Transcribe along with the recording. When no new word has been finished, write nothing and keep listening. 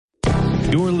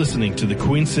You're listening to the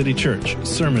Queen City Church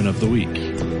Sermon of the Week.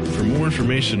 For more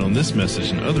information on this message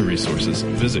and other resources,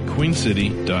 visit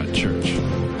queencity.church.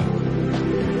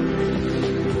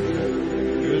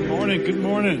 Good morning, good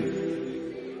morning.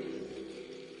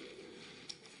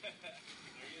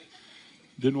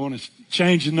 Didn't want to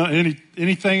change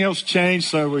anything else changed,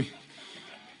 so we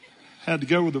had to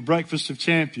go with the Breakfast of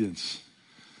Champions.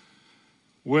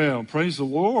 Well, praise the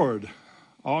Lord,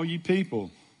 all you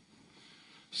people.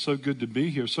 So good to be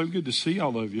here. So good to see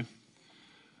all of you.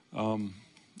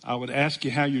 I would ask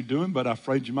you how you're doing, but I'm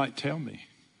afraid you might tell me.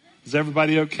 Is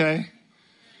everybody okay?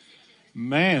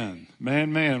 Man.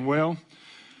 Well,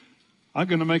 I'm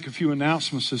going to make a few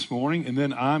announcements this morning, and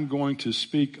then I'm going to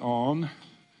speak on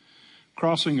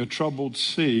crossing a troubled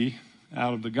sea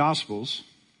out of the Gospels.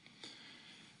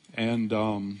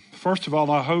 And first of all,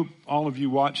 I hope all of you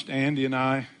watched Andy and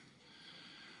I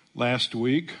last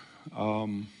week.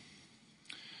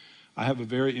 I have a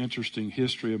very interesting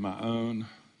history of my own.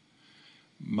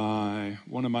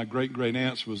 One of my great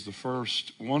aunts was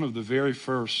one of the very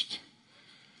first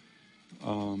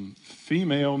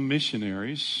female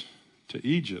missionaries to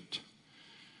Egypt.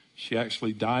 She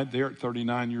actually died there at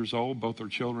 39 years old. Both her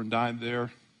children died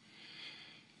there.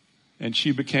 And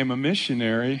she became a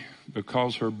missionary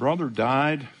because her brother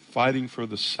died fighting for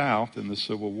the South in the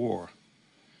Civil War.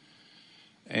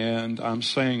 And I'm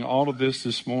saying all of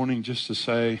this morning just to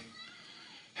say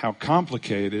how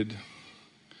complicated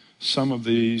some of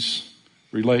these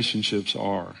relationships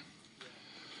are.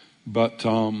 But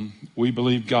we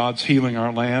believe God's healing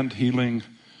our land, healing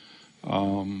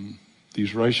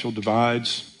these racial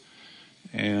divides,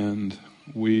 and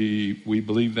we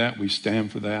believe that. We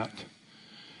stand for that.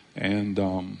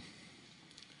 And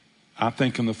I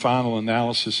think in the final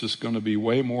analysis, it's going to be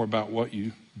way more about what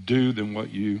you do than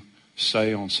what you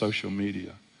say on social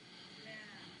media.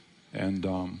 And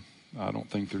I don't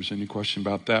think there's any question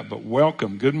about that. But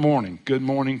welcome. Good morning. And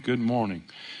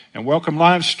welcome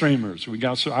live streamers.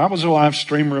 I was a live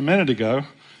streamer a minute ago.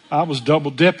 I was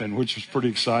double dipping, which was pretty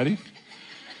exciting.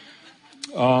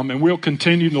 And we'll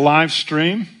continue to live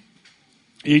stream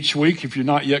each week if you're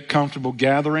not yet comfortable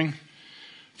gathering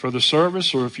for the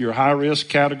service, or if you're a high risk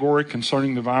category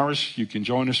concerning the virus, you can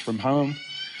join us from home.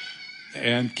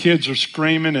 And kids are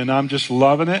screaming, and I'm just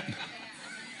loving it.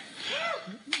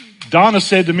 Donna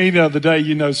said to me the other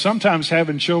day, sometimes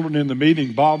having children in the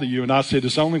meeting bother you. And I said,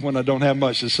 it's only when I don't have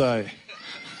much to say.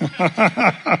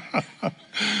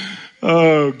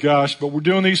 Oh, gosh. But we're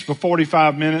doing these for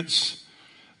 45 minutes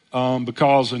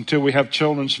because until we have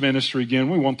children's ministry again,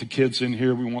 we want the kids in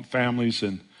here. We want families,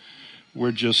 and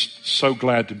we're just so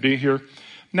glad to be here.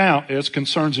 Now, as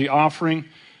concerns the offering,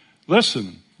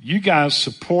 listen, you guys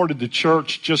supported the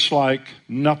church just like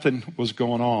nothing was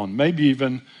going on. Maybe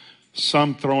even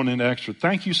some throwing in extra.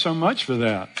 Thank you so much for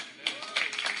that.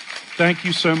 Thank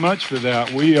you so much for that.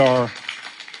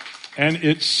 And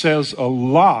it says a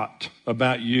lot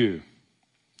about you.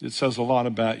 It says a lot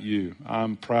about you.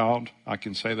 I'm proud. I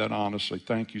can say that honestly.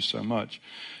 Thank you so much.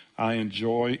 I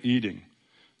enjoy eating.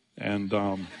 And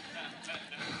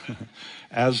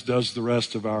as does the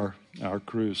rest of our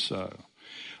crew. So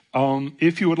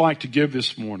if you would like to give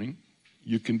this morning,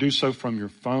 you can do so from your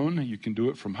phone. You can do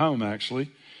it from home,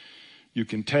 actually. You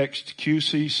can text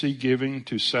QCC Giving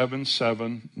to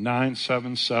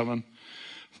 77977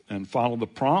 and follow the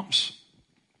prompts.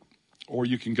 Or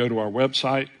you can go to our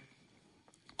website,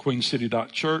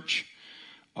 queencity.church,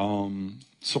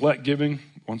 select giving.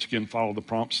 Once again, follow the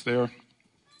prompts there.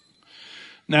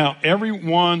 Now,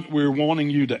 everyone, we're wanting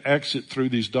you to exit through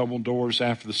these double doors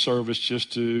after the service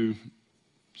just to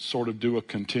sort of do a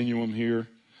continuum here.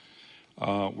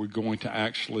 We're going to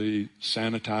actually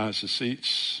sanitize the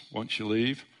seats once you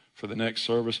leave for the next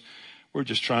service. We're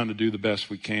just trying to do the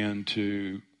best we can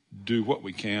to do what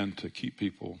we can to keep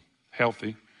people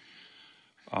healthy.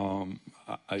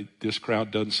 This crowd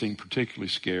doesn't seem particularly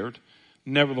scared.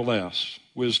 Nevertheless,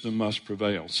 wisdom must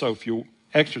prevail. So if you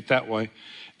exit that way,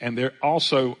 and there are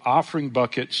also offering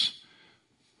buckets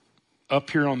up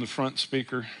here on the front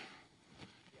speaker.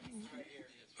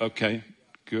 Okay,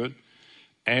 good.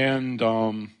 And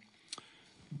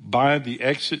by the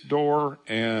exit door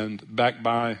and back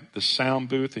by the sound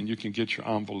booth, and you can get your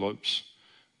envelopes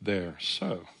there.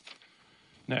 So,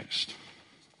 next.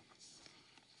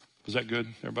 Was that good?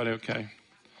 Everybody okay?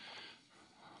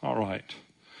 All right.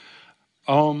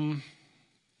 I've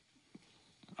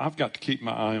got to keep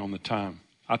my eye on the time.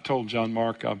 I told John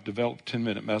Mark I've developed a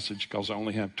 10-minute message because I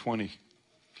only have 20.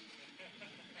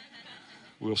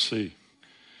 We'll see.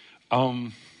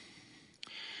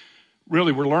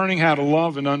 Really, we're learning how to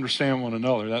love and understand one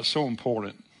another. That's so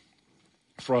important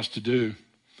for us to do.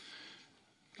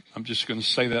 I'm just going to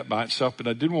say that by itself. But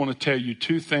I did want to tell you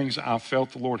two things I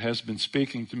felt the Lord has been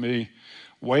speaking to me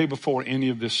way before any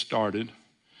of this started.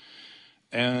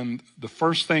 And the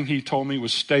first thing he told me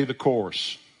was stay the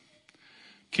course.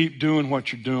 Keep doing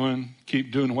what you're doing.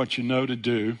 Keep doing what you know to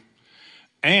do.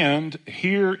 And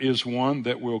here is one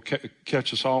that will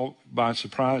catch us all by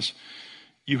surprise.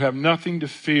 You have nothing to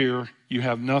fear. You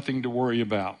have nothing to worry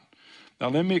about. Now,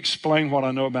 let me explain what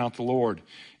I know about the Lord.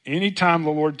 Anytime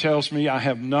the Lord tells me I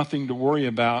have nothing to worry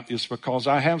about, it's because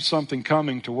I have something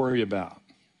coming to worry about.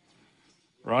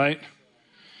 Right?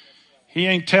 He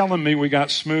ain't telling me we got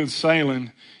smooth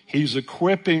sailing. He's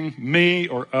equipping me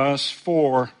or us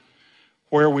for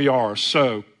where we are.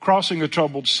 So, crossing a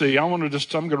troubled sea. I'm going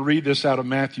to read this out of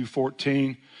Matthew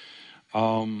 14.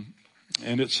 And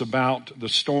it's about the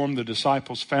storm the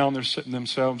disciples found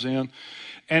themselves in.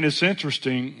 And it's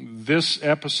interesting, this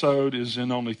episode is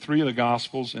in only 3 of the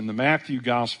Gospels, and the Matthew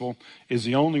Gospel is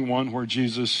the only one where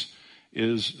Jesus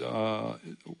is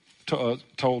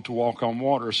told to walk on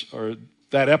water, or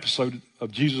that episode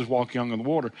of Jesus walking on the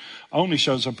water only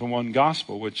shows up in one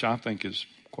Gospel, which I think is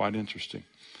quite interesting.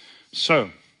 So,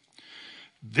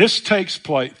 this takes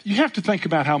place. You have to think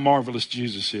about how marvelous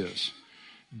Jesus is.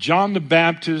 John the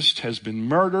Baptist has been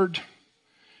murdered.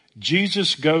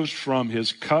 Jesus goes from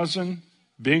his cousin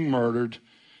being murdered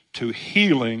to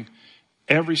healing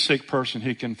every sick person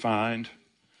he can find.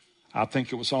 I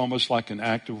think it was almost like an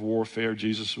act of warfare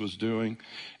Jesus was doing.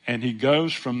 And he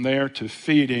goes from there to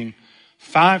feeding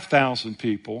 5,000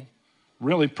 people,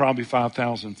 really probably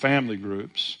 5,000 family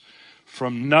groups,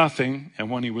 from nothing.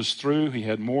 And when he was through, he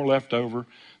had more left over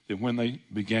than when they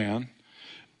began.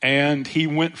 And he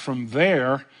went from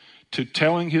there to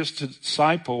telling his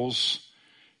disciples,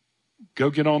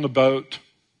 go get on the boat.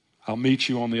 I'll meet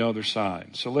you on the other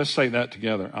side. So let's say that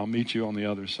together. I'll meet you on the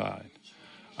other side.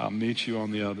 I'll meet you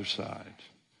on the other side.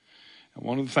 And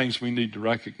one of the things we need to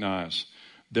recognize,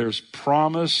 there's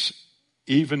promise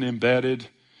even embedded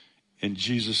in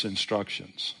Jesus'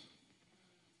 instructions.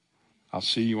 I'll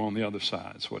see you on the other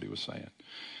side. That's what he was saying.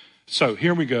 So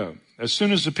here we go. As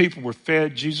soon as the people were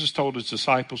fed, Jesus told his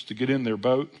disciples to get in their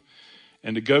boat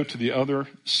and to go to the other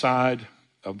side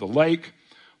of the lake,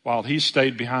 while he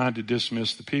stayed behind to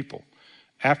dismiss the people.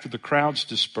 After the crowds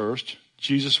dispersed,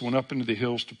 Jesus went up into the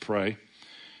hills to pray,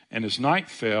 and as night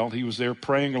fell, he was there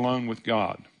praying alone with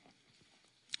God.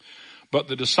 But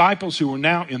the disciples who were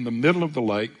now in the middle of the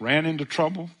lake ran into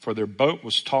trouble, for their boat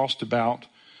was tossed about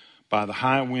by the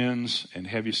high winds and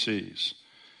heavy seas.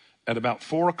 At about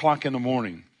 4 o'clock in the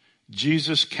morning,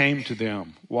 Jesus came to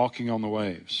them walking on the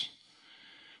waves.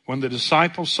 When the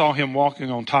disciples saw him walking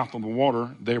on top of the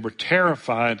water, they were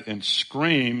terrified and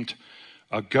screamed,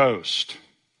 "A ghost."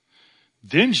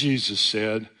 Then Jesus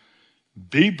said,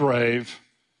 "Be brave,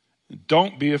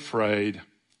 don't be afraid,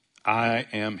 I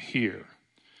am here."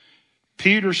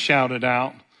 Peter shouted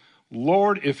out,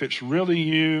 "Lord, if it's really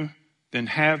you, then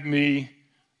have me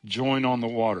join on the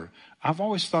water." I've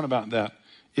always thought about that.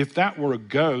 If that were a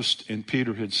ghost, and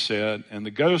Peter had said, and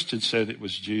the ghost had said it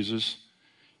was Jesus,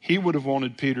 he would have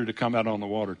wanted Peter to come out on the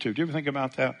water too. Do you ever think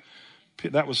about that?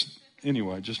 That was,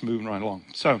 anyway, just moving right along.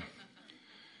 So,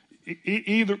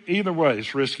 either way,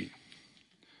 it's risky.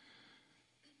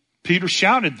 Peter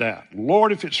shouted that,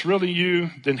 "Lord, if it's really you,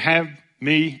 then have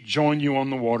me join you on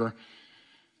the water.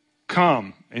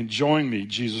 Come and join me,"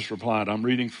 Jesus replied. I'm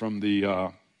reading from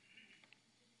the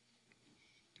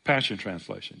Passion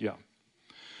Translation, yeah.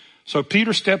 So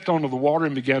Peter stepped onto the water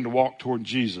and began to walk toward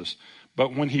Jesus.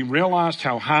 But when he realized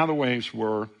how high the waves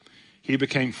were, he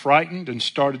became frightened and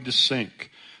started to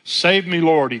sink. "Save me,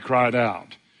 Lord," he cried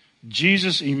out.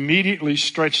 Jesus immediately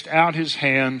stretched out his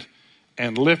hand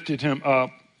and lifted him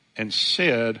up and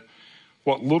said,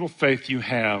 "What little faith you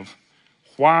have,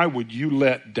 why would you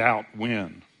let doubt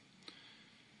win?"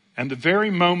 And the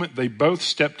very moment they both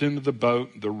stepped into the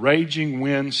boat, the raging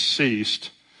wind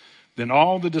ceased. Then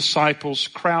all the disciples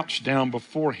crouched down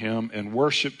before him and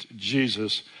worshiped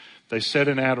Jesus. They said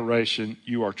in adoration,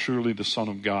 "You are truly the Son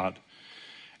of God."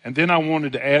 And then I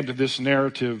wanted to add to this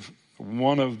narrative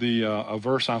one of a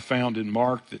verse I found in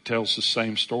Mark that tells the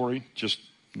same story, just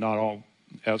not all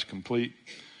as complete.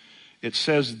 It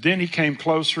says, "Then he came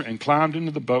closer and climbed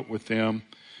into the boat with them,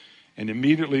 and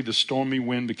immediately the stormy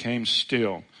wind became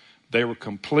still. They were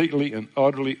completely and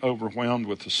utterly overwhelmed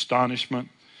with astonishment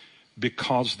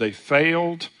because they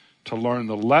failed to learn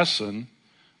the lesson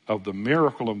of the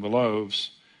miracle of the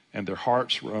loaves, and their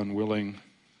hearts were unwilling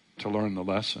to learn the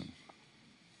lesson."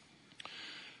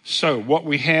 So what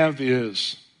we have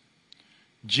is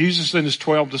Jesus and his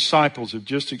 12 disciples have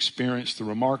just experienced the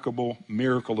remarkable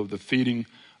miracle of the feeding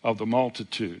of the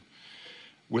multitude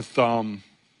with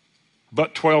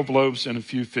but 12 loaves and a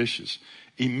few fishes.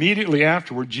 Immediately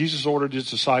afterward, Jesus ordered his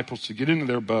disciples to get into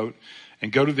their boat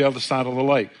and go to the other side of the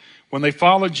lake. When they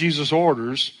followed Jesus'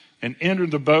 orders and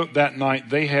entered the boat that night,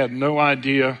 they had no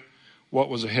idea what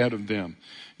was ahead of them.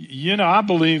 You know, I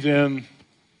believe in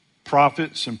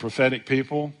prophets and prophetic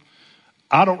people.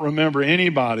 I don't remember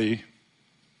anybody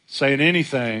saying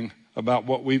anything about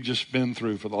what we've just been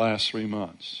through for the last 3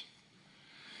 months.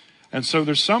 And so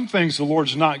there's some things the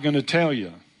Lord's not going to tell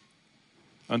you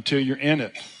until you're in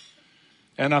it.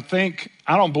 And I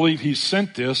don't believe he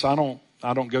sent this. I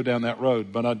don't go down that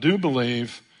road. But I do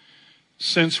believe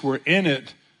since we're in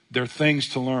it, there are things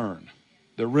to learn.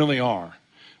 There really are.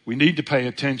 We need to pay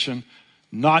attention,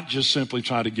 not just simply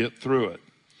try to get through it.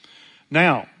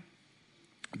 Now,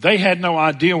 they had no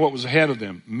idea what was ahead of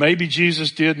them. Maybe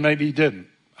Jesus did, maybe he didn't.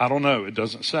 I don't know. It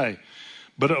doesn't say.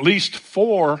 But at least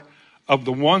 4 of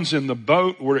the ones in the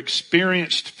boat were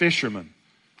experienced fishermen.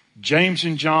 James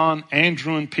and John,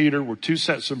 Andrew and Peter were 2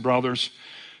 sets of brothers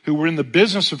who were in the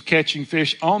business of catching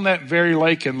fish on that very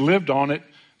lake and lived on it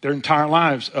their entire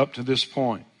lives up to this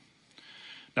point.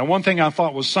 Now, one thing I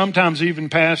thought was sometimes even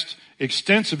past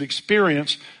extensive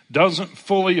experience doesn't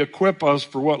fully equip us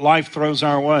for what life throws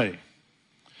our way.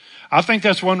 I think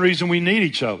that's one reason we need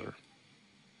each other.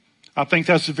 I think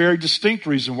that's a very distinct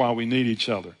reason why we need each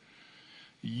other.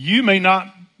 You may not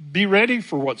be ready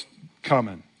for what's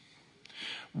coming.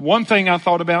 One thing I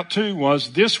thought about too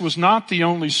was this was not the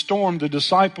only storm the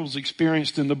disciples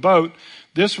experienced in the boat.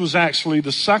 This was actually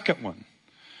the second one.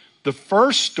 The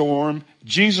first storm,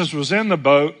 Jesus was in the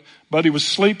boat, but he was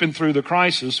sleeping through the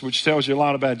crisis, which tells you a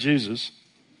lot about Jesus.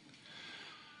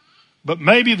 But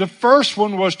maybe the first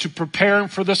one was to prepare him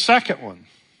for the second one.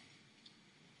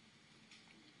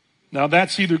 Now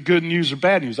that's either good news or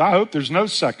bad news. I hope there's no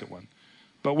second one.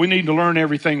 But we need to learn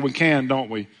everything we can, don't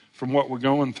we, from what we're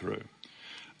going through.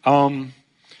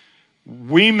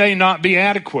 We may not be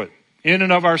adequate in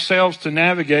and of ourselves to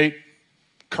navigate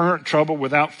current trouble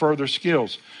without further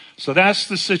skills. So that's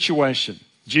the situation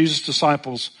Jesus'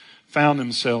 disciples found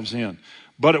themselves in.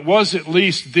 But it was at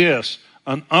least this,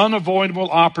 an unavoidable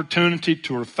opportunity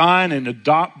to refine and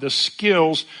adopt the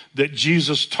skills that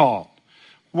Jesus taught.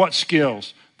 What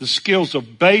skills? The skills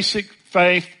of basic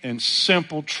faith and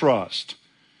simple trust.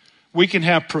 We can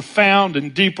have profound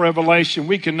and deep revelation.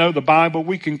 We can know the Bible.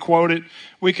 We can quote it.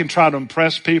 We can try to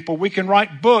impress people. We can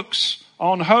write books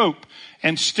on hope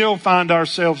and still find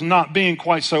ourselves not being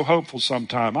quite so hopeful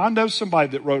sometime. I know somebody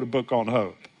that wrote a book on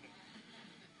hope.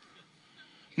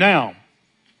 Now,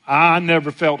 I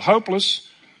never felt hopeless,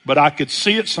 but I could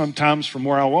see it sometimes from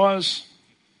where I was.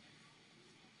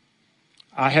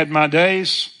 I had my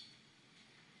days.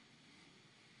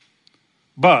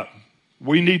 But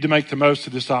we need to make the most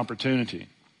of this opportunity.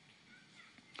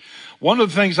 One of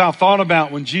the things I thought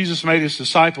about when Jesus made his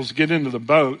disciples get into the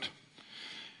boat,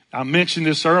 I mentioned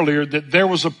this earlier, that there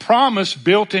was a promise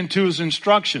built into his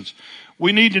instructions.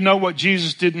 We need to know what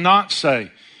Jesus did not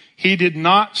say. He did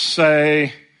not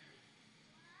say,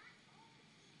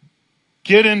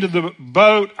 get into the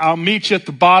boat, I'll meet you at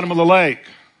the bottom of the lake.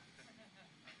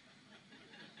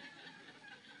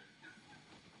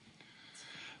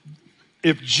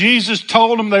 If Jesus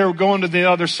told them they were going to the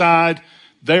other side,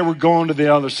 they were going to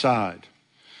the other side.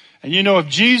 And you know, if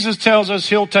Jesus tells us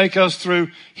he'll take us through,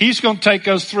 he's going to take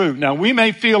us through. Now, we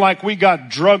may feel like we got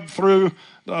drugged through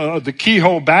the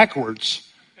keyhole backwards,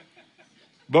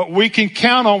 but we can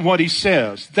count on what he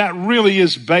says. That really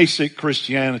is basic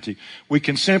Christianity. We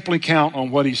can simply count on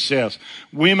what he says.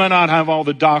 We may not have all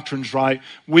the doctrines right.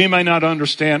 We may not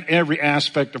understand every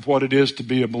aspect of what it is to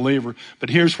be a believer, but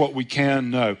here's what we can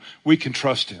know. We can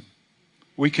trust him.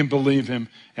 We can believe him,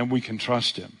 and we can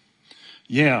trust him.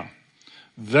 Yeah,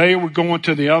 they were going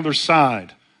to the other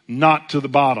side, not to the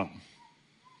bottom.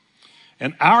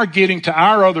 And our getting to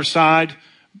our other side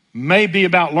may be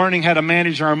about learning how to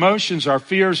manage our emotions, our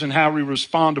fears, and how we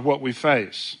respond to what we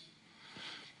face.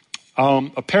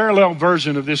 A parallel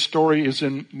version of this story is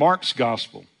in Mark's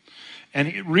gospel. And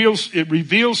it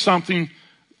reveals something,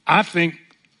 I think,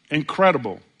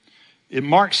 incredible. In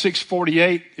Mark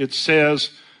 6:48, it says,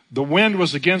 the wind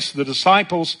was against the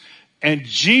disciples, and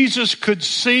Jesus could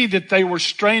see that they were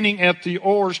straining at the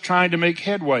oars trying to make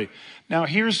headway. Now,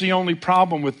 here's the only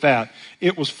problem with that.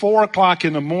 It was 4:00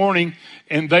 in the morning,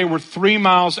 and they were 3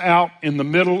 miles out in the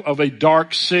middle of a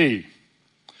dark sea.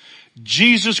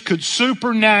 Jesus could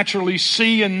supernaturally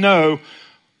see and know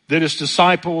that his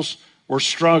disciples were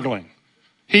struggling.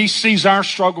 He sees our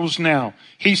struggles now.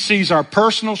 He sees our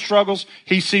personal struggles.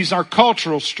 He sees our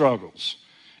cultural struggles.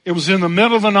 It was in the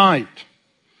middle of the night.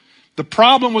 The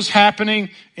problem was happening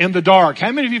in the dark.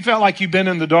 How many of you felt like you've been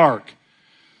in the dark?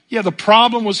 Yeah, the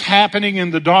problem was happening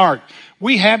in the dark.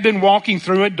 We have been walking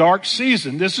through a dark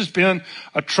season. This has been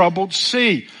a troubled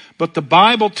sea. But the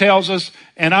Bible tells us,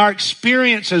 and our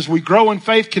experience as we grow in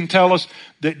faith can tell us,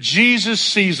 that Jesus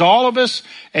sees all of us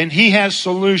and He has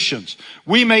solutions.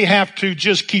 We may have to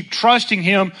just keep trusting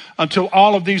Him until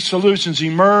all of these solutions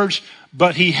emerge,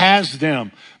 but He has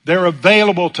them. They're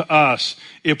available to us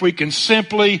if we can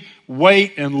simply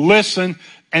wait and listen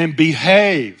and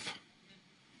behave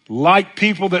like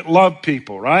people that love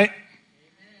people, right?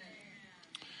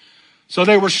 So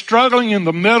they were struggling in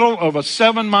the middle of a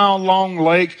 7-mile long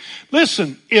lake.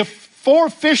 Listen, if 4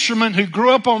 fishermen who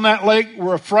grew up on that lake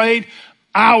were afraid,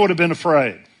 I would have been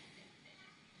afraid.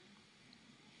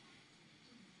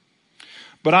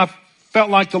 But I felt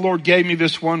like the Lord gave me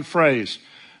this one phrase.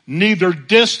 Neither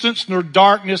distance nor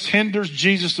darkness hinders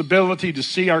Jesus' ability to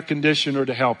see our condition or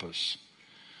to help us.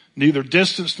 Neither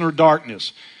distance nor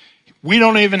darkness. We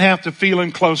don't even have to feel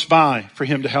Him close by for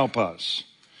Him to help us.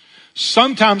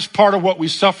 Sometimes part of what we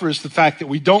suffer is the fact that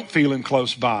we don't feel Him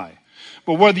close by.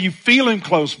 But whether you feel Him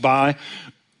close by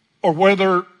or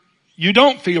whether you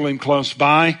don't feel Him close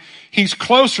by, He's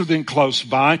closer than close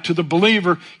by. To the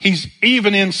believer, He's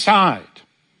even inside.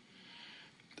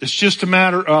 It's just a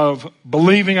matter of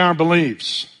believing our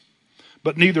beliefs.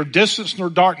 But neither distance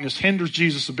nor darkness hinders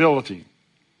Jesus' ability.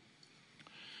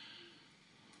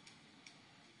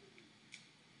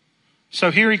 So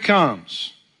here He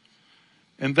comes.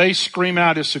 And they scream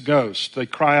out, it's a ghost. They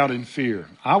cry out in fear.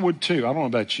 I would too. I don't know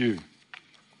about you.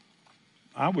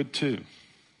 I would too.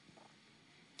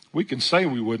 We can say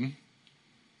we wouldn't.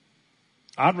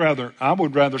 I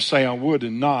would rather say I would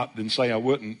and not than say I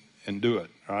wouldn't and do it,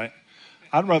 right?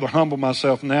 I'd rather humble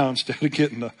myself now instead of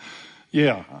getting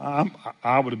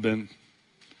I would have been.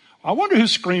 I wonder who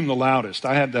screamed the loudest.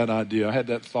 I had that idea. I had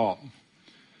that thought.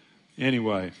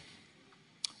 Anyway,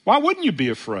 why wouldn't you be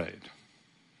afraid?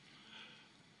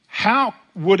 How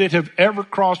would it have ever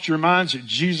crossed your minds that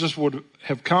Jesus would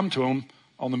have come to him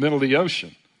on the middle of the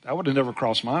ocean? That would have never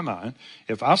crossed my mind.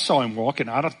 If I saw Him walking,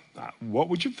 what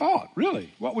would you have thought?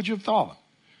 Really, what would you have thought?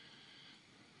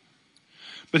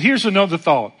 But here's another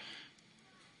thought.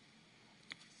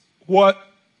 What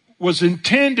was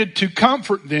intended to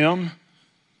comfort them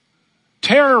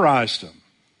terrorized them.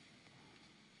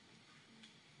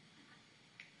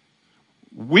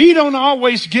 We don't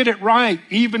always get it right,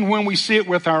 even when we see it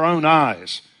with our own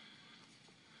eyes.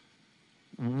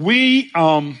 We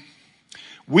don't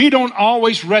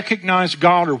always recognize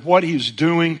God or what He's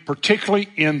doing, particularly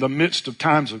in the midst of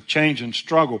times of change and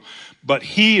struggle. But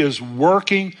He is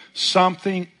working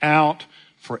something out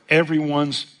for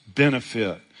everyone's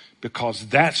benefit, because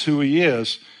that's who He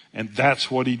is and that's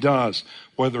what He does,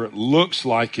 whether it looks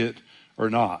like it or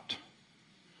not.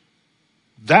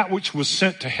 That which was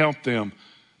sent to help them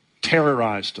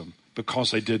terrorized them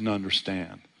because they didn't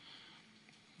understand.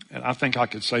 And I think I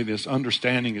could say this,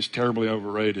 understanding is terribly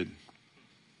overrated.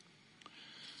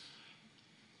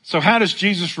 So how does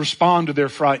Jesus respond to their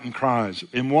frightened cries?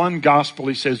 In one gospel,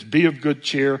 He says, be of good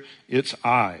cheer, it's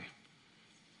I.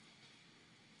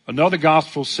 Another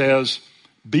gospel says,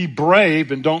 be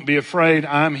brave and don't be afraid,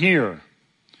 I'm here.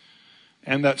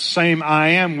 And that same I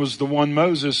am was the one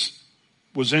Moses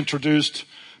was introduced.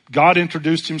 God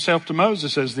introduced Himself to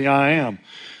Moses as the I am,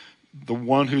 the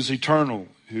one who's eternal,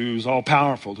 who's all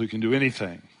powerful, who can do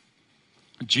anything.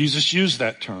 Jesus used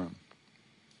that term.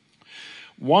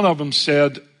 One of them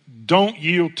said, don't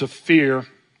yield to fear,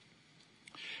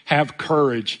 have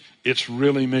courage, it's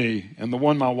really me. And the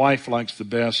one my wife likes the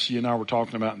best, she and I were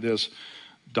talking about this,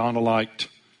 Donna liked,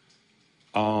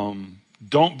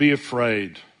 don't be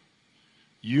afraid,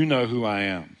 you know who I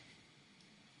am.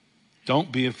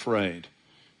 Don't be afraid,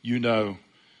 you know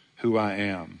who I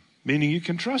am. Meaning you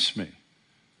can trust me.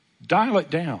 Dial it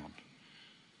down.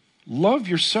 Love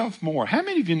yourself more. How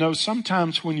many of you know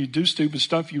sometimes when you do stupid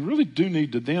stuff, you really do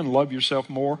need to then love yourself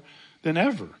more than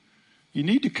ever? You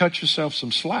need to cut yourself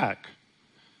some slack.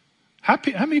 How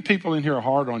many people in here are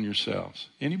hard on yourselves?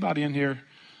 Anybody in here?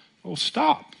 Well,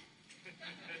 stop.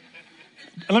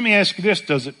 Let me ask you this.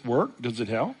 Does it work? Does it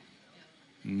help?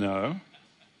 No.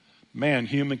 Man,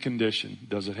 human condition.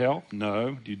 Does it help?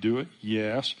 No. Do you do it?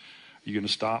 Yes. Are you going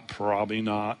to stop? Probably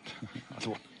not.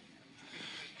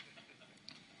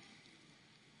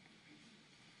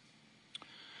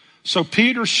 So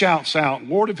Peter shouts out,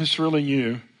 Lord, if it's really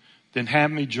you, then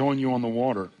have me join you on the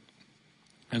water.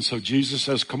 And so Jesus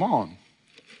says, come on.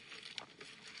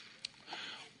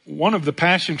 One of the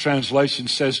Passion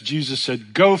translations says, Jesus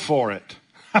said, go for it.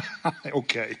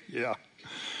 Okay, yeah.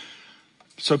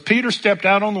 So Peter stepped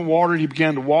out on the water. He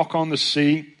began to walk on the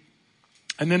sea.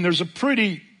 And then there's a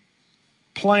pretty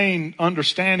plain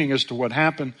understanding as to what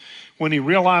happened. When he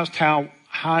realized how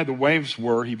high the waves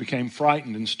were, he became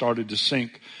frightened and started to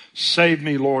sink. "Save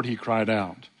me, Lord," he cried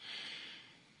out.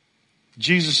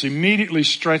 Jesus immediately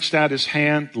stretched out his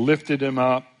hand, lifted him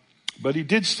up. But he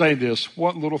did say this,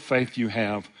 "What little faith you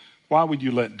have, why would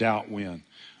you let doubt win?"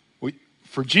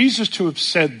 For Jesus to have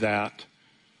said that,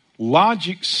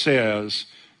 logic says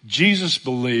Jesus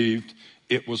believed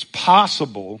it was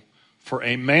possible for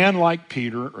a man like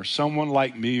Peter or someone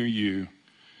like me or you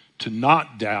to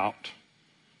not doubt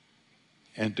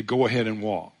and to go ahead and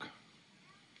walk.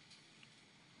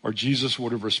 Or Jesus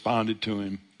would have responded to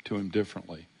him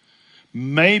differently.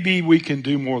 Maybe we can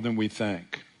do more than we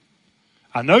think.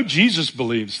 I know Jesus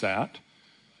believes that.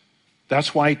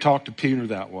 That's why he talked to Peter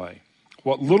that way.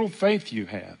 What little faith you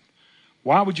had.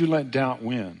 Why would you let doubt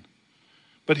win?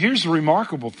 But here's the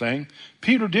remarkable thing.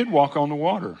 Peter did walk on the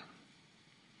water.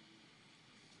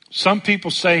 Some people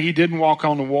say he didn't walk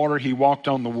on the water. He walked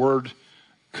on the word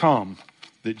come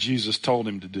that Jesus told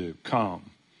him to do. Come.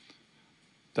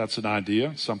 That's an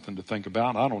idea, something to think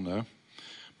about. I don't know.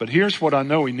 But here's what I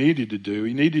know he needed to do.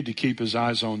 He needed to keep his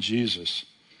eyes on Jesus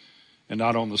and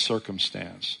not on the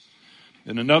circumstance.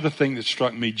 And another thing that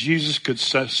struck me, Jesus could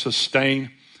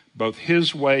sustain both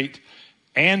his weight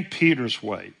and Peter's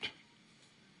weight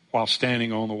while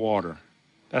standing on the water.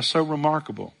 That's so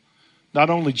remarkable.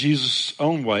 Not only Jesus'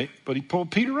 own weight, but he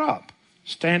pulled Peter up,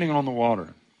 standing on the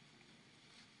water.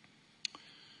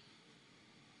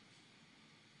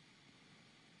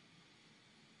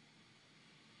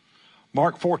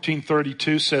 Mark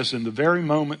 14:32 says, "In the very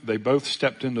moment they both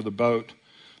stepped into the boat,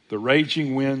 the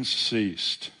raging winds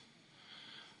ceased."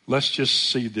 Let's just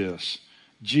see this.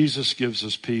 Jesus gives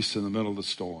us peace in the middle of the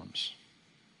storms.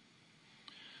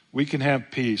 We can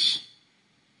have peace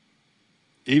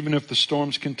even if the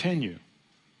storms continue.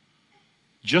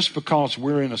 Just because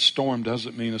we're in a storm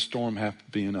doesn't mean a storm has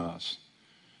to be in us.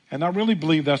 And I really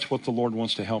believe that's what the Lord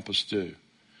wants to help us do.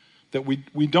 That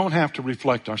we don't have to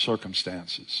reflect our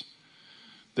circumstances.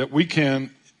 That we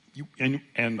can,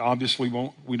 and obviously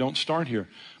we don't start here,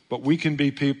 but we can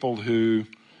be people who,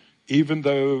 even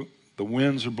though the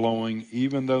winds are blowing,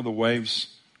 even though the waves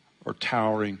are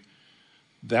towering,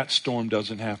 that storm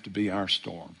doesn't have to be our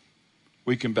storm.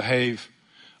 We can behave,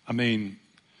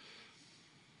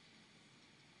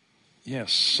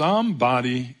 yes,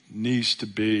 somebody needs to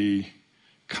be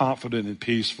confident and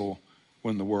peaceful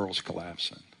when the world's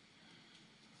collapsing.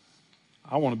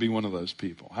 I want to be one of those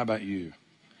people. How about you?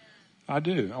 I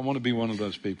do. I want to be one of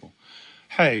those people.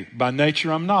 Hey, by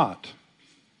nature I'm not.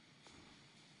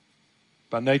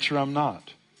 By nature I'm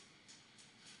not.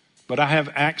 But I have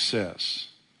access.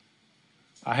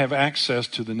 I have access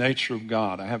to the nature of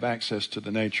God. I have access to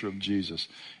the nature of Jesus.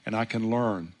 And I can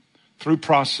learn through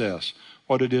process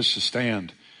what it is to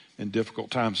stand in difficult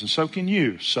times. And so can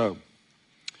you. So,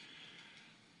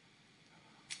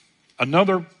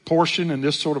 another portion, and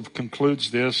this sort of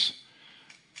concludes this.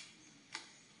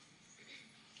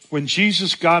 When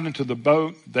Jesus got into the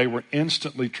boat, they were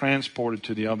instantly transported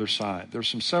to the other side.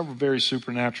 There's several very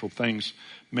supernatural things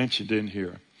mentioned in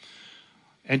here.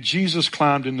 And Jesus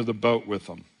climbed into the boat with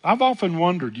them. I've often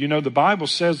wondered, the Bible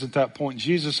says at that point,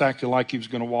 Jesus acted like he was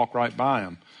going to walk right by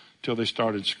them till they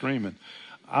started screaming.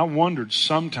 I wondered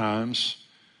sometimes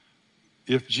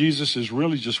if Jesus is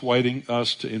really just waiting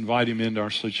us to invite him into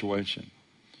our situation.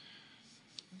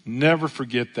 Never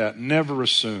forget that. Never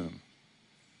assume.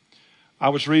 I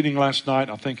was reading last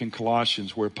night, I think in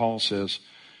Colossians, where Paul says,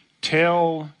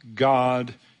 tell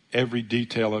God every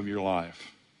detail of your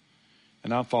life.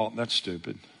 And I thought, that's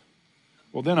stupid.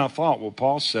 Well, then I thought, well,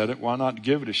 Paul said it. Why not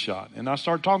give it a shot? And I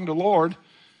started talking to the Lord.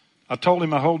 I told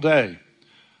him my whole day.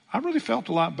 I really felt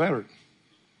a lot better.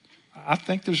 I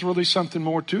think there's really something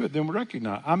more to it than we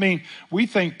recognize. We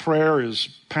think prayer is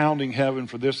pounding heaven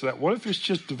for this or that. What if it's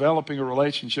just developing a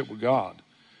relationship with God?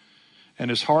 And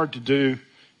it's hard to do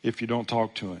if you don't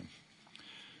talk to him.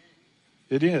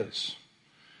 It is.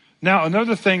 Now,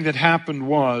 another thing that happened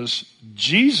was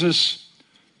Jesus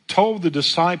told the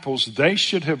disciples they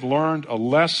should have learned a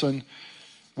lesson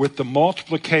with the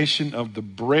multiplication of the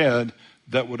bread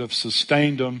that would have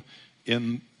sustained them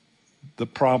in the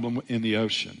problem in the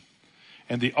ocean.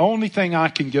 And the only thing I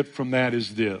can get from that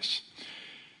is this.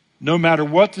 No matter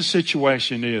what the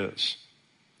situation is,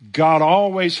 God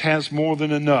always has more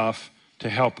than enough to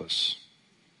help us.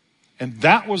 And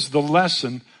that was the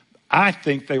lesson I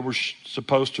think they were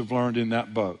supposed to have learned in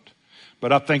that boat.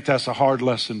 But I think that's a hard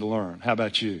lesson to learn. How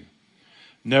about you?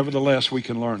 Nevertheless, we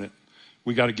can learn it.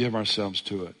 We got to give ourselves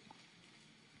to it.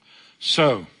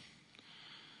 So,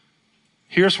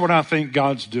 here's what I think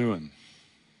God's doing.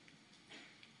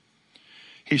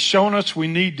 He's shown us we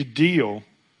need to deal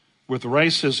with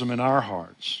racism in our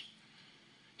hearts.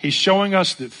 He's showing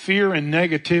us that fear and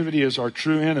negativity is our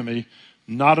true enemy,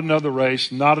 not another race,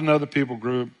 not another people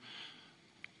group.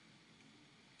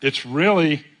 It's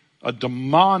really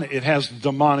it has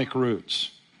demonic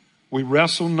roots. We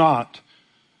wrestle not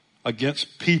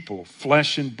against people,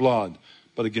 flesh and blood,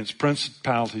 but against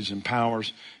principalities and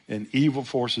powers and evil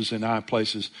forces in high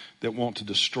places that want to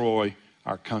destroy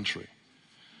our country.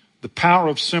 The power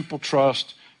of simple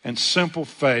trust and simple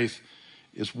faith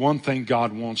is one thing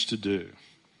God wants to do.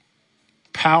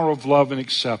 Power of love and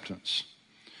acceptance.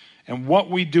 And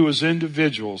what we do as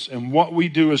individuals and what we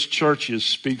do as churches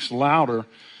speaks louder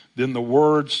than the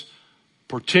words,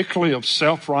 particularly of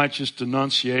self-righteous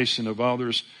denunciation of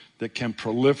others that can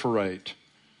proliferate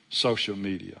social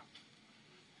media.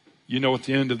 You know, at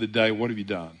the end of the day, what have you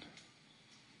done?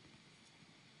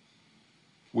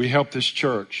 We helped this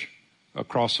church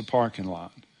across the parking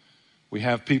lot. We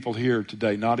have people here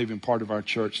today, not even part of our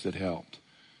church, that helped.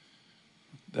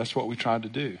 That's what we tried to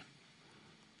do.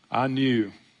 I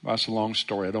knew, that's a long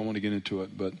story, I don't want to get into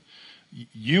it, but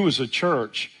you as a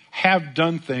church have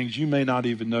done things you may not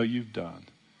even know you've done,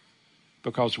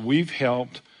 because we've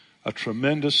helped a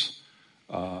tremendous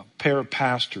pair of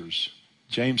pastors,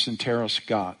 James and Tara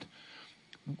Scott.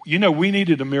 You know, we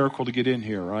needed a miracle to get in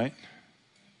here, right?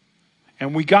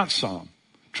 And we got some.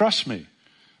 Trust me.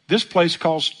 This place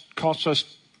cost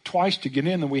us twice to get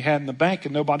in than we had in the bank,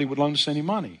 and nobody would loan us any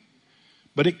money.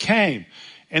 But it came.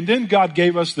 And then God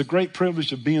gave us the great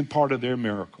privilege of being part of their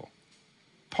miracle.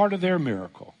 Part of their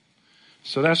miracle.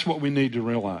 So that's what we need to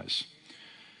realize.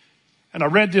 And I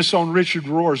read this on Richard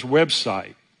Rohr's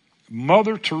website.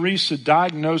 Mother Teresa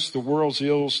diagnosed the world's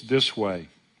ills this way.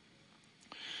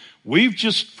 We've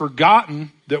just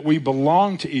forgotten that we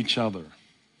belong to each other.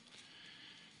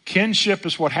 Kinship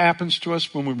is what happens to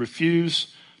us when we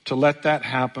refuse to let that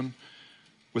happen.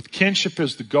 With kinship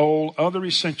as the goal, other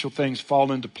essential things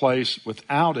fall into place.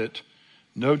 Without it,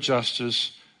 no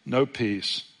justice, no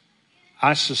peace.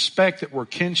 I suspect that were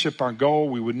kinship our goal,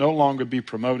 we would no longer be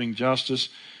promoting justice.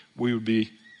 We would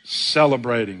be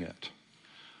celebrating it.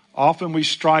 Often we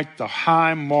strike the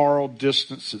high moral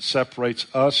distance that separates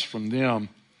us from them.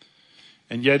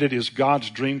 And yet it is God's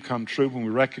dream come true when we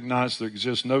recognize there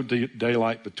exists no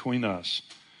daylight between us.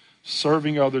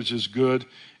 Serving others is good.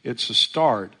 It's a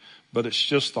start. But it's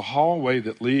just the hallway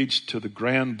that leads to the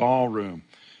grand ballroom.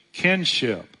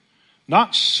 Kinship.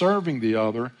 Not serving the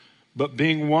other, but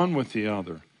being one with the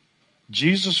other.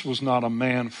 Jesus was not a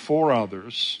man for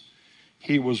others.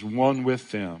 He was one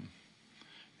with them.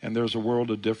 And there's a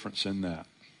world of difference in that.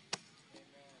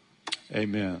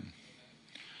 Amen.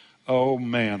 Oh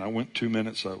man, I went 2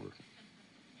 minutes over.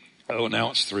 Oh,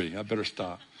 now it's 3. I better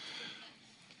stop.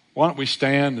 Why don't we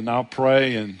stand and I'll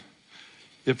pray, and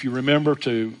if you remember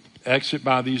to exit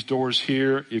by these doors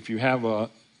here, if you want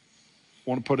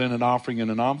to put in an offering in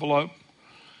an envelope,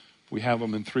 we have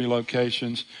them in 3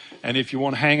 locations. And if you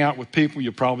want to hang out with people,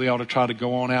 you probably ought to try to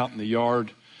go on out in the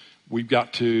yard. We've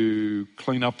got to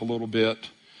clean up a little bit,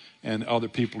 and other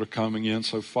people are coming in.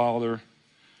 So Father,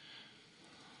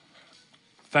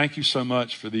 thank you so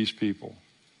much for these people.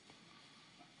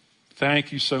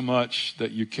 Thank you so much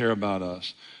that you care about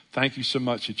us. Thank you so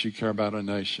much that you care about our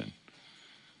nation.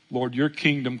 Lord, your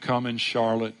kingdom come in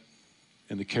Charlotte,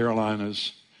 in the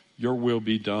Carolinas. Your will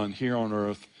be done here on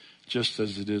earth just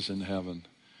as it is in heaven.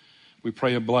 We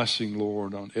pray a blessing,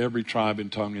 Lord, on every tribe and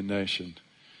tongue and nation.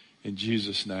 In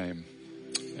Jesus' name,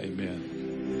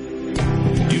 amen.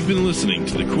 You've been listening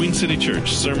to the Queen City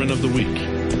Church Sermon of the Week.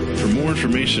 For more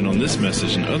information on this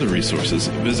message and other resources,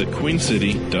 visit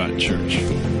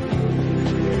queencity.church.